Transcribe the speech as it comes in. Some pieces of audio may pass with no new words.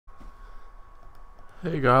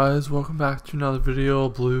Hey guys, welcome back to another video.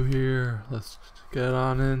 Blue here. Let's get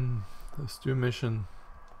on in. Let's do a mission.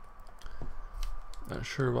 Not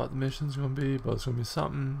sure what the mission's gonna be, but it's gonna be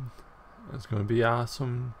something. It's gonna be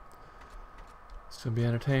awesome. It's gonna be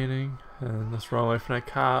entertaining. And let's run away from that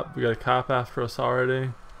cop. We got a cop after us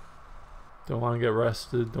already. Don't want to get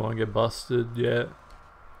arrested. Don't want to get busted yet.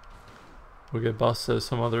 We'll get busted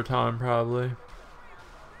some other time probably.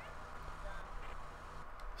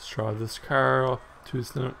 Let's drive this car up to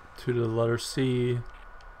the letter C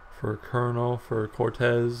for Colonel, for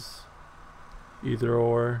Cortez, either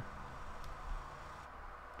or.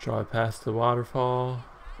 Drive past the waterfall,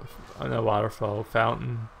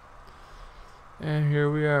 fountain, and here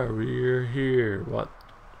we are. We're here.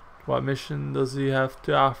 What mission does he have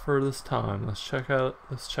to offer this time? Let's check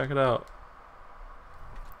it out.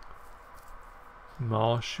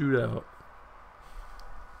 Mall shootout.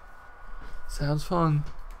 Sounds fun.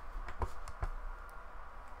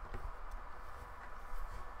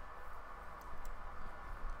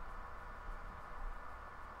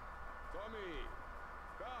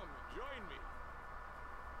 Join me.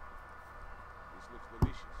 This looks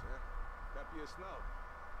delicious, huh? Happy as now.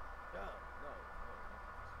 No.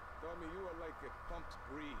 Tommy, you are like a pumped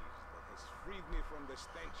breeze that has freed me from the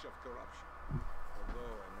stench of corruption.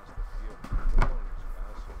 Although I must appear thorns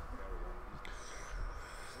fasten and carry on business.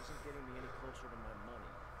 This isn't getting me any closer to my money.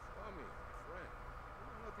 Tommy, my friend, you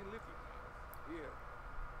are not in little town. Here,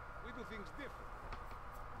 we do things different.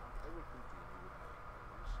 I will continue with my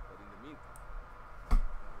news, but in the meantime,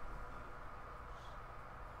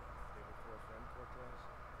 Cortez?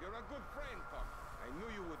 you're a good friend, Tommy. I knew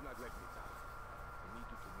you would not let me down. I need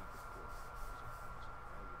you to meet the court.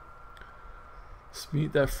 Let's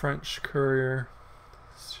meet that French courier.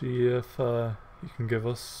 See if he can give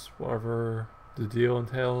us whatever the deal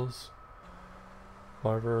entails.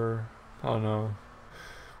 Whatever, I don't know.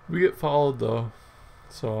 We get followed though,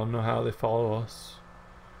 so I don't know how they follow us.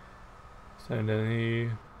 And then he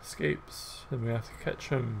escapes, and we have to catch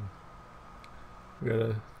him. We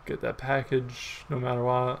gotta get that package no matter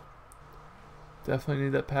what. Definitely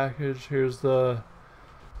need that package. Here's the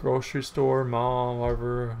grocery store, mall,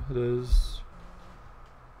 whatever it is.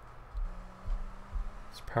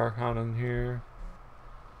 Let's park on in here.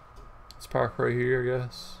 Let's park right here, I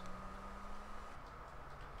guess.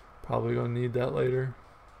 Probably gonna need that later.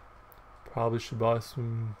 Probably should buy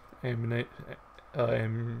some ammunition.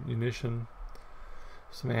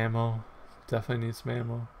 Some ammo. Definitely need some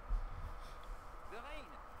ammo. The rain,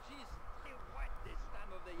 she's still wet this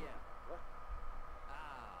time of the year. What?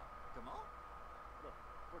 Ah, comment? Look,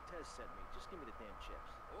 Cortez sent me. Just give me the damn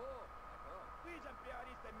chips. Oh, d'accord. These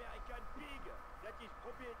imperialist American pig that is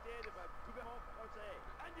propriété de the gouvernement français.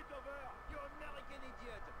 Hand it over! You American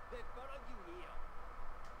idiot! They followed you here.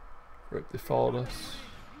 Right, they followed us.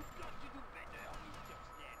 You've got to do better, Mr.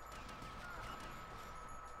 Snap.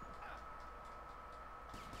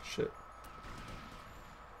 Shit.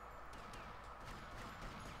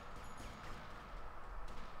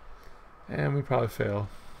 And we probably fail.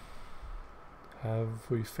 Have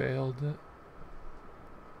we failed it?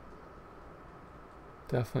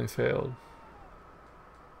 Definitely failed.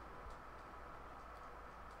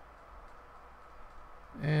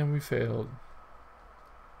 And we failed.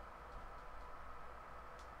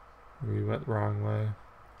 We went the wrong way. If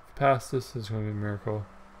we pass this, it's going to be a miracle.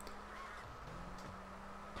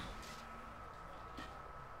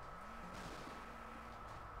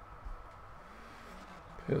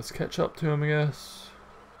 Okay, let's catch up to him, I guess.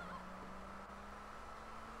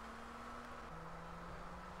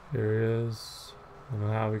 Here he is. I don't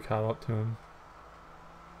know how we caught up to him.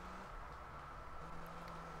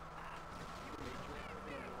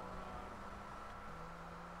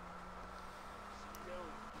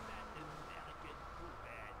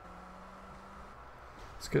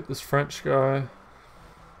 Let's get this French guy.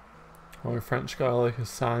 Only French guy like is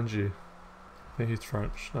Sanji. I think he's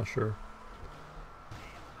French, not sure.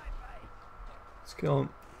 Let's kill him.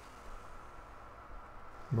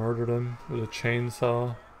 Murdered him with a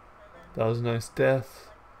chainsaw. That was a nice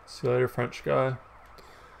death. See you later, French guy.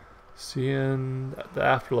 See you in the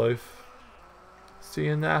afterlife. See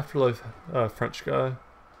you in the afterlife, French guy.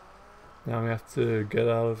 Now we have to get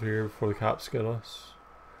out of here before the cops get us.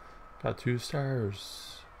 Got 2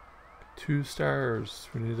 stars. 2 stars.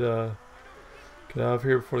 We need to get out of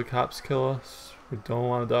here before the cops kill us. We don't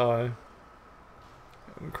want to die.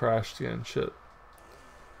 And we crashed again. Shit.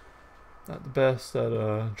 Not the best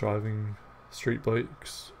at driving street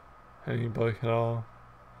bikes. Any bike at all.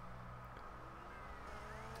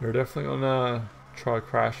 They're definitely gonna try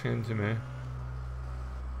crashing into me.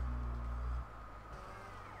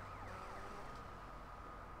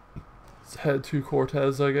 Let's head to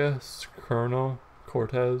Cortez, I guess. Colonel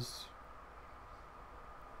Cortez.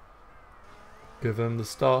 Give him the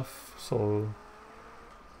stuff. So,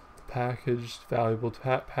 the package, valuable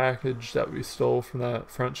package that we stole from that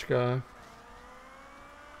French guy.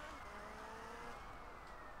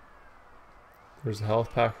 There's a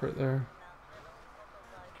health pack right there.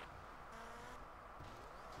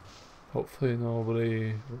 Hopefully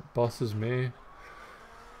nobody busses me.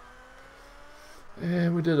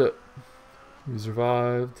 And we did it. We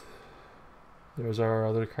survived. There's our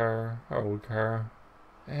other car, our old car.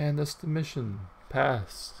 And that's the mission.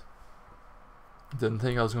 Passed. Didn't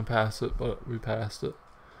think I was gonna pass it, but we passed it.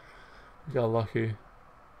 We got lucky.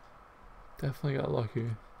 Definitely got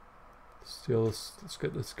lucky. Steal this, let's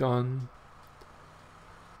get this gun.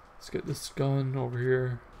 Let's get this gun over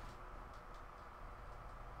here.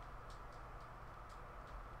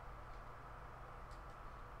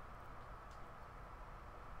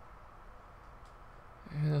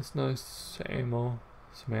 And that's nice ammo.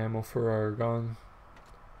 Some ammo for our gun.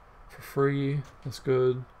 For free. That's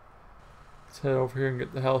good. Let's head over here and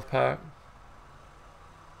get the health pack.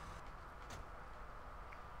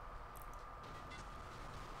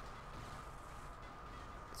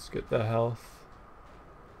 Let's get that health.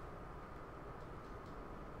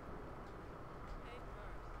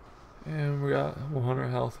 And we got 100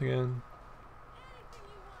 health again.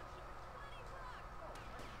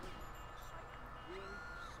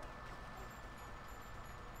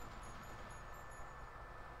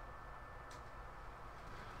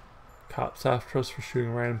 Cops after us for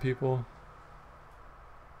shooting random people.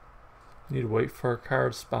 Need to wait for our car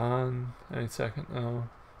to spawn any second now.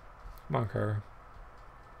 Come on, car.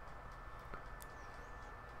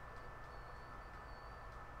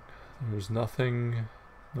 There's nothing.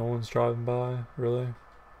 No one's driving by, really.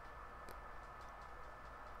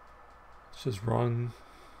 Let's just run.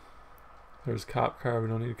 There's a cop car. We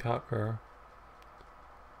don't need a cop car.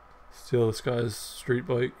 Steal this guy's street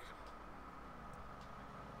bike.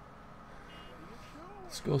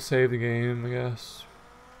 Let's go save the game, I guess.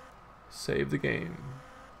 Save the game.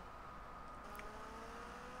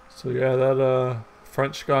 So yeah, that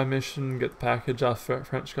French guy mission, get the package off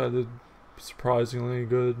French guy, did surprisingly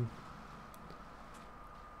good.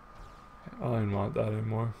 I don't even want that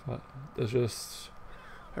anymore. But there's just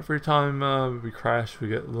every time we crash, we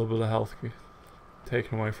get a little bit of health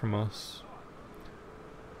taken away from us.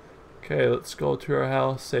 Okay, let's go to our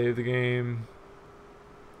house, save the game.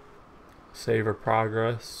 Save our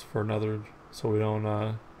progress for another, so we don't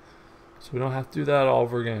have to do that all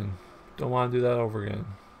over again. Don't want to do that over again.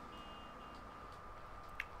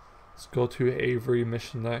 Let's go to Avery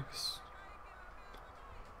mission next.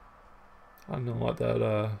 I don't know what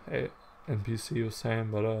that NPC was saying,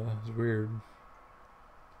 but it was weird.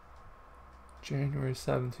 January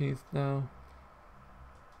 17th now.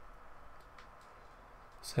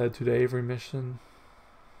 Let's head to the Avery mission.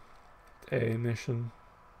 A mission.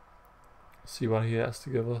 See what he has to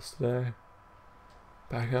give us today.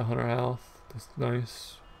 Back at 100 health. That's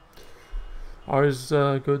nice. Always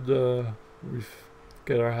good to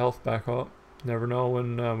get our health back up. Never know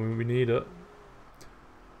when we need it.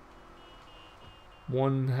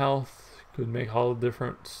 1 health could make all the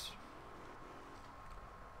difference.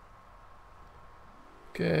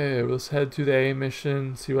 Okay, let's head to the A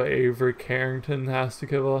mission. See what Avery Carrington has to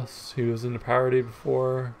give us. He was in the party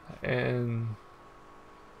before, and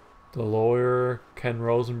the lawyer, Ken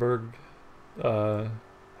Rosenberg, had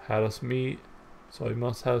us meet, so he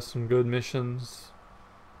must have some good missions.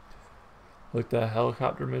 Like the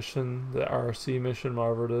helicopter mission, the RC mission,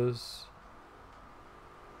 whatever it is.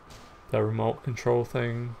 That remote control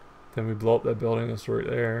thing. Then we blow up that building that's right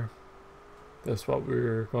there. That's what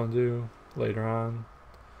we're going to do later on.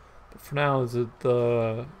 But for now, is it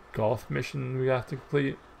the golf mission we have to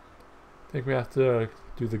complete? I think we have to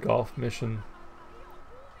do the golf mission.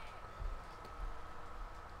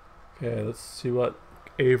 Okay, let's see what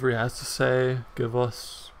Avery has to say. Give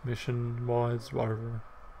us mission wise, whatever.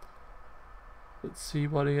 Let's see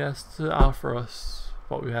what he has to offer us.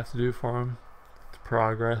 What we have to do for him to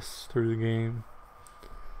progress through the game.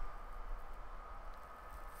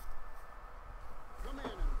 Come in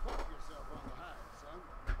and pump yourself on the hide, son.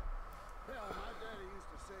 Hell, my daddy used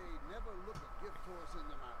to say, never look a gift horse in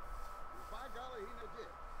the mouth. And by golly, he never did.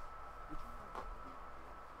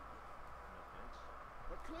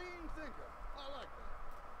 A clean thinker. I like that.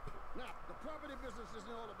 Now, the property business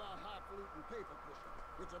isn't all about highfalutin paper pushing.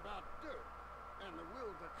 It's about dirt and the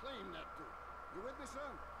will to claim that dirt. You with me,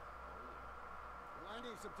 son? Well, I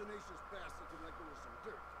need some tenacious bastard to let go of some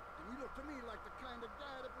dirt. And you look to me like the kind of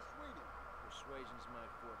guy to persuade him. Persuasion's my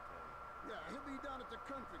forte. Yeah, he'll be down at the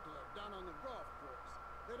country club, down on the golf course.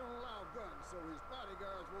 They don't allow guns, so his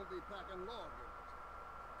bodyguards won't be packing lawgivers.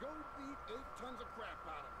 Go beat 8 tons of crap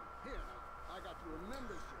out of him. Here now, I got you a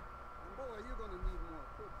membership. And boy, you're gonna need more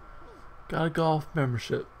appropriate clothing. Got a golf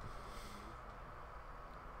membership.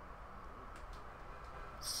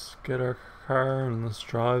 Let's get our car and let's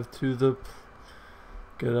drive to the...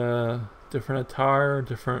 Get a different attire,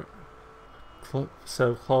 different set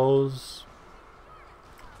of clothes.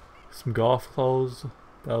 Some golf clothes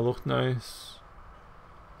that'll look nice.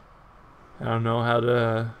 I don't know how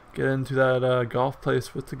to get into that golf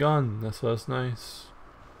place with the gun. That's nice.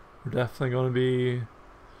 We're definitely gonna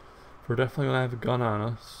have a gun on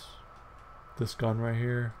us. This gun right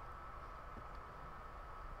here.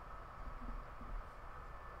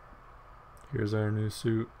 Here's our new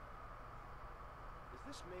suit. Is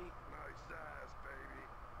this me? Nice ass,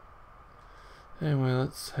 baby. Anyway,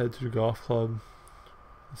 let's head to the golf club.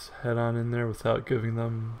 Let's head on in there without giving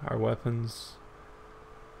them our weapons.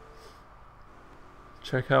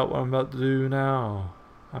 Check out what I'm about to do now.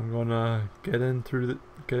 I'm gonna get in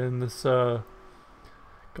this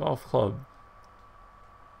golf club.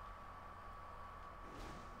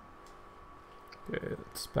 Okay,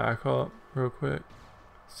 let's back up real quick.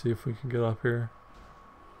 See if we can get up here.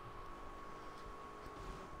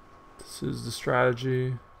 This is the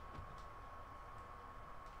strategy.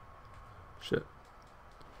 Shit.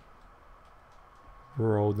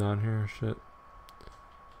 Roll down here, shit.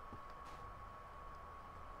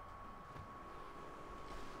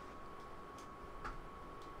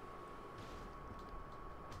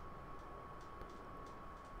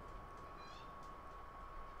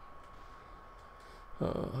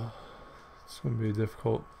 It's gonna be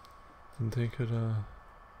difficult. Didn't think it, let's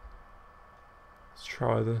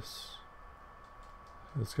try this.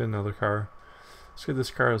 Let's get another car. Let's get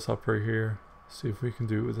this car that's up right here. See if we can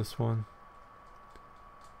do it with this one.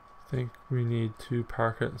 I think we need to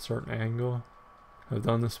park it at a certain angle. I've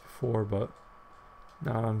done this before, but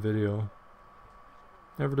not on video.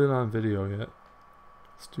 Never did it on video yet.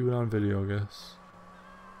 Let's do it on video, I guess.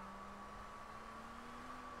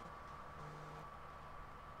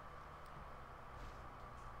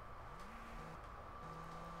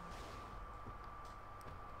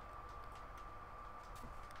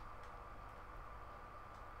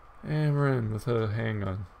 And we're in with a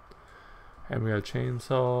handgun. And we got a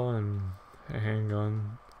chainsaw and a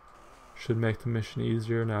handgun. Should make the mission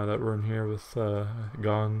easier now that we're in here with a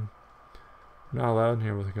gun. We're not allowed in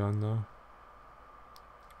here with a gun though.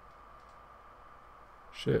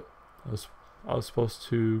 Shit. I was supposed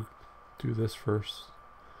to do this first.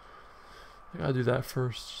 I gotta do that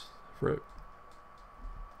first. Rip.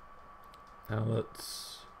 Now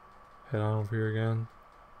let's head on over here again.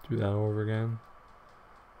 Do that over again.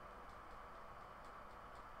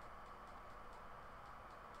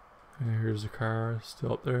 And here's the car,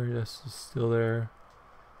 still up there. Yes, it's still there.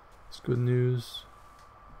 It's good news.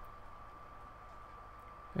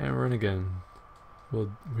 And we're in again.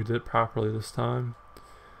 Well, we did it properly this time.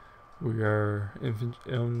 We are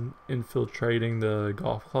infiltrating the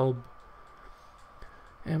golf club.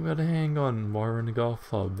 And we got a handgun while we're in the golf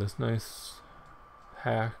club. That's nice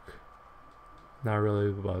hack. Not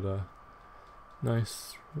really, but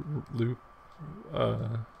nice loop.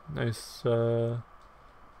 Nice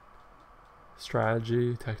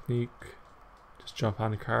strategy, technique. Just jump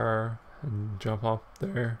on the car and jump up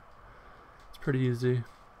there. It's pretty easy.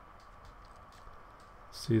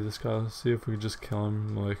 See this guy, see if we can just kill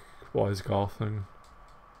him like while he's golfing.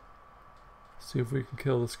 See if we can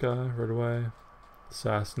kill this guy right away.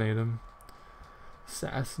 Assassinate him.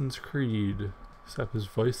 Assassin's Creed. Except it's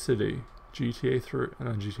Vice City. GTA 3,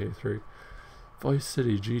 not GTA 3. Vice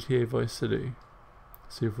City, GTA Vice City.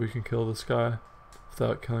 See if we can kill this guy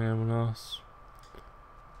without killing anyone else.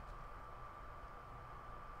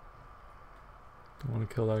 Don't want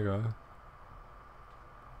to kill that guy.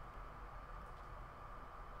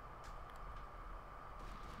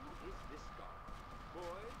 Who is this guy?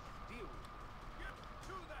 Boys, deal with it. Get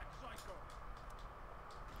to that psycho!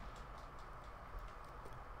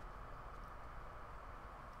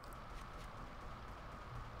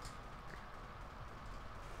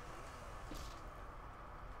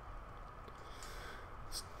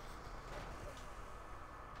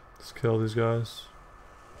 Let's kill these guys.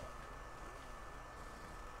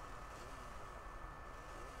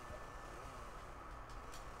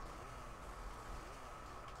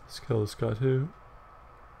 Let's kill this guy too.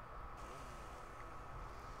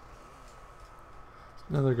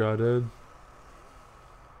 Another guy dead.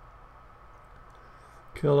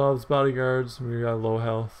 Killed all his bodyguards and we got low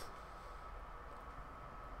health.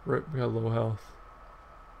 Rip, we got low health.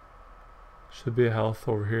 Should be a health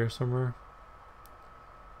over here somewhere.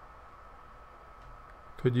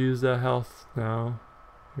 Could use that health now.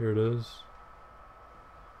 Here it is.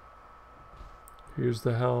 Here's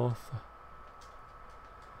the health.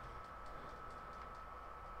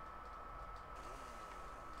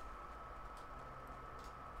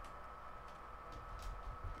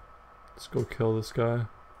 Let's go kill this guy.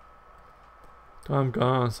 Don't have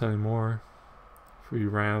guns anymore. If we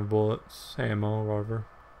ran out of bullets, ammo, whatever.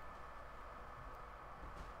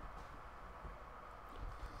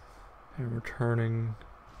 And we're turning.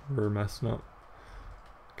 We're messing up.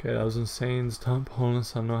 Okay, that was insane stunt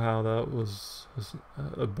bonus. I don't know how that was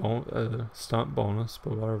a stunt bonus,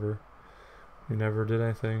 but whatever. We never did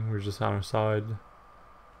anything. We were just on our side.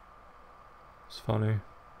 It's funny.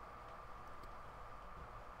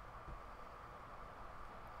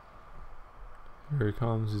 Here he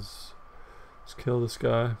comes. Let's kill this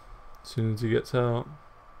guy as soon as he gets out.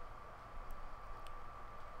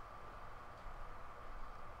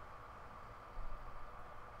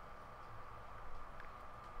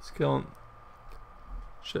 Let's kill him.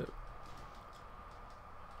 Shit.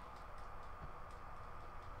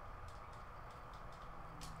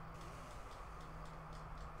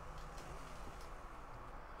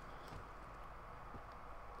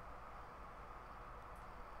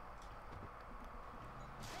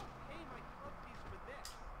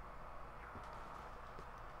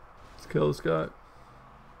 Let's kill this guy.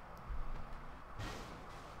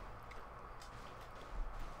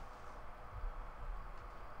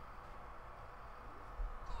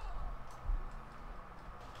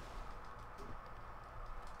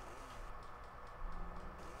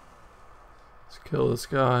 Let's kill this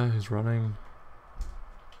guy who's running.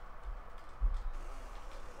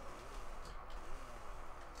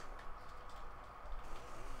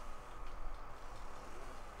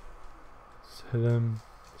 Let's hit him.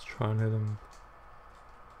 Let's try and hit him.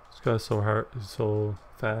 This guy's so hard. He's so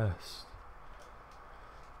fast.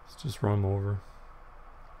 Let's just run him over.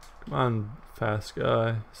 Come on, fast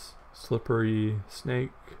guy. Slippery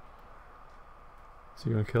snake. Is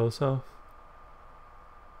he gonna kill himself?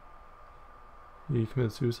 He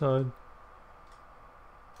committed suicide.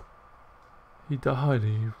 He died.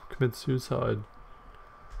 He committed suicide.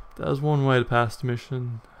 That was one way to pass the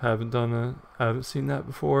mission. I haven't done it. I haven't seen that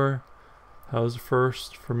before. That was the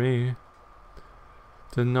first for me.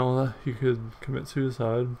 Didn't know that he could commit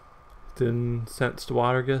suicide. Didn't sense the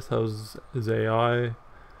water, I guess. That was his AI.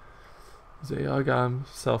 His AI got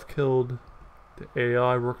himself killed. The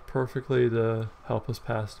AI worked perfectly to help us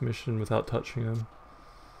pass the mission without touching him.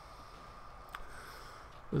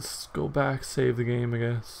 Let's go back, save the game, I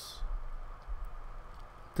guess.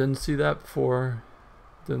 Didn't see that before.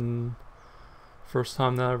 First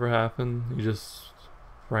time that ever happened. He just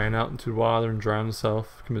ran out into the water and drowned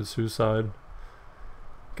himself, committed suicide.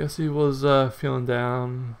 Guess he was feeling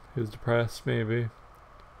down. He was depressed, maybe.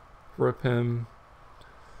 Rip him.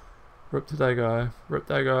 Rip to that guy. Rip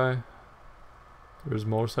that guy. There's a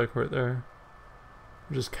motorcycle right there.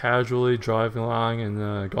 We're just casually driving along in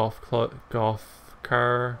a golf cart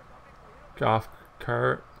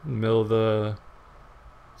in the middle of the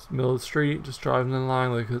street, just driving in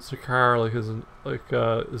line like it's a car, like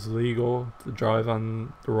it's legal to drive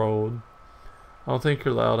on the road. I don't think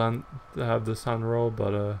you're allowed to have this on the road,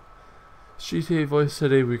 but GTA Vice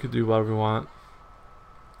City, we could do whatever we want.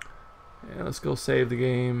 And let's go save the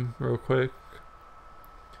game real quick.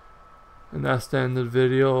 And that's the end of the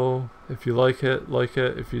video. If you like it, like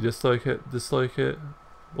it. If you dislike it, dislike it.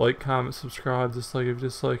 Like, comment, subscribe, dislike if you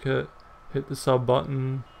dislike it. Hit the sub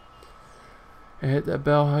button. And hit that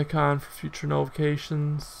bell icon for future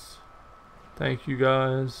notifications. Thank you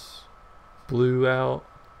guys. Blue out.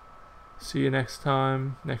 See you next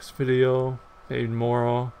time. Next video. Maybe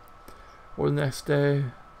tomorrow. Or the next day.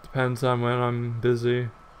 Depends on when I'm busy.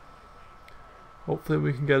 Hopefully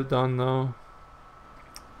we can get it done though.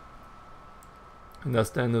 And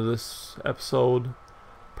that's the end of this episode.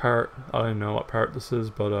 I don't know what part this is,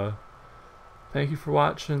 but thank you for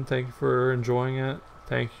watching. Thank you for enjoying it.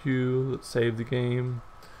 Thank you. Let's save the game.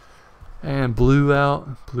 And blue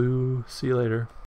out. Blue. See you later.